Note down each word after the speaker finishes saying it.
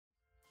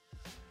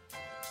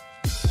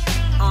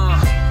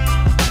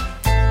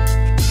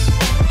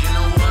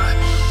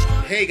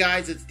Hey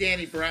guys, it's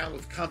Danny Brown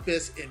with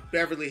Compass in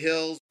Beverly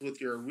Hills with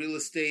your real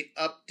estate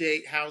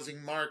update,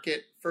 housing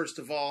market. First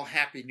of all,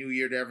 Happy New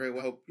Year to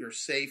everyone. Hope you're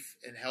safe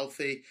and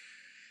healthy.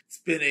 It's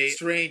been a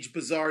strange,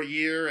 bizarre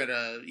year and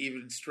a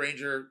even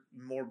stranger,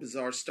 more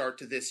bizarre start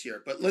to this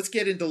year. But let's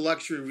get into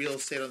luxury real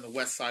estate on the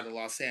west side of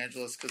Los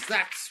Angeles because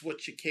that's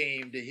what you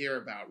came to hear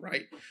about,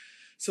 right?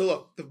 So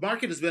look, the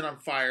market has been on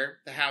fire,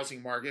 the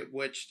housing market,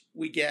 which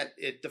we get,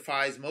 it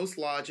defies most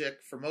logic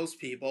for most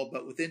people,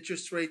 but with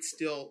interest rates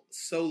still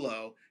so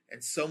low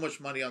and so much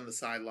money on the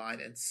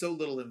sideline and so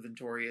little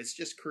inventory, it's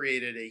just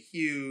created a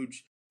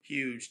huge,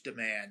 huge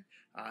demand.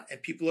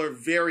 And people are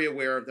very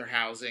aware of their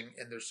housing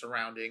and their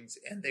surroundings,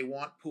 and they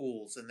want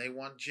pools, and they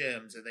want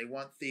gyms, and they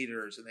want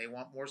theaters, and they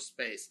want more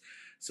space.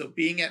 So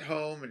being at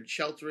home and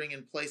sheltering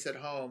in place at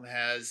home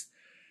has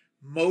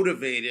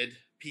motivated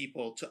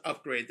people to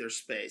upgrade their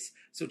space.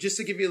 So just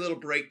to give you a little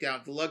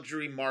breakdown, the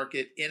luxury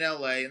market in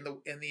LA in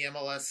the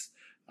MLS,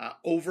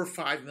 over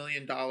 $5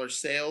 million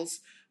sales,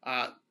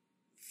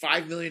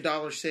 $5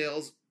 million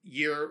sales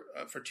year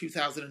for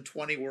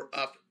 2020 were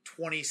up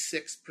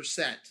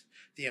 26%.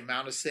 The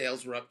amount of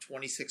sales were up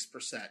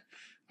 26%.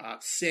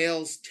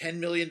 Sales $10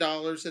 million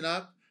and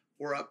up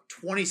were up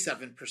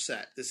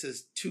 27%. This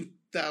is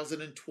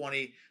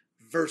 2020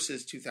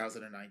 versus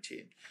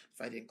 2019,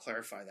 if I didn't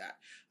clarify that.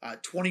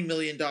 $20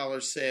 million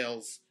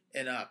sales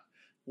and up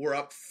were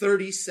up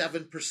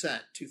 37%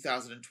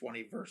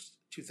 2020 versus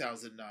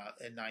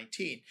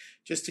 2019.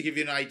 Just to give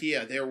you an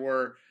idea, there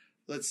were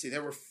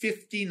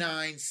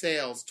 59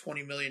 sales,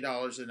 $20 million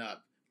and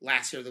up.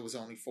 Last year, there was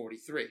only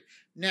 43.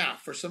 Now,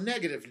 for some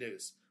negative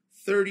news,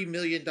 $30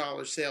 million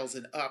sales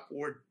and up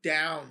were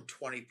down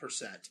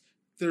 20%.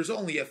 There's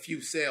only a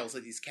few sales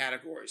in these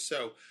categories.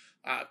 So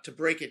to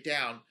break it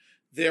down,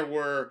 there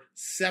were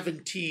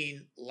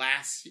 17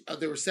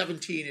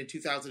 in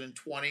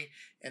 2020,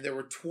 and there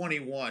were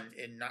 21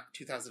 in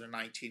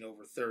 2019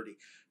 over 30. If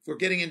we're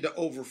getting into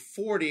over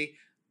 $40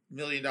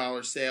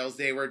 million sales,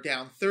 they were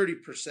down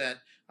 30%.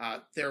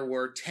 There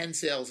were 10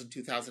 sales in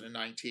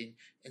 2019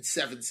 and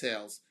 7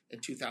 sales in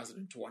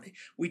 2020.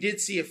 We did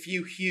see a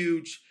few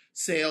huge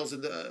sales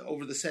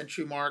over the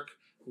century mark,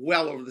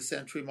 well over the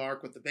century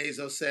mark, with the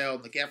Bezos sale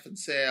and the Geffen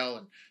sale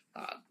and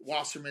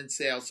Wasserman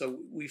sale. So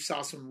we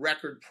saw some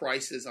record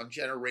prices on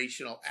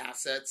generational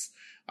assets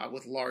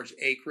with large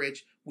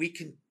acreage. We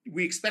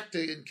expect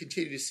to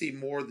continue to see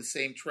more of the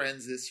same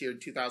trends this year in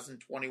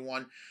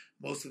 2021.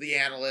 Most of the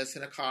analysts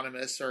and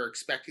economists are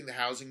expecting the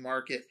housing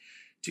market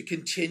to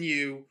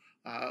continue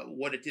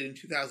what it did in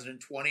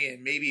 2020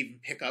 and maybe even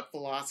pick up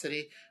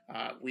velocity.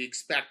 We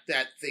expect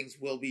that things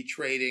will be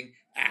trading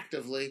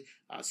actively.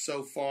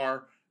 So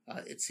far,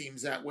 it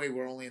seems that way.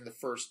 We're only in the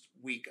first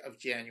week of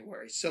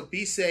January. So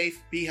be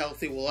safe, be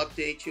healthy. We'll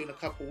update you in a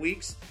couple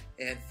weeks.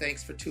 And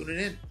thanks for tuning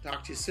in.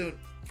 Talk to you soon.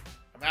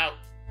 I'm out.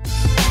 You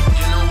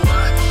know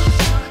what?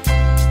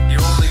 You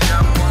only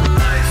got one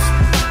life.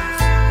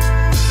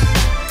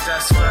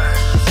 That's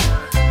right.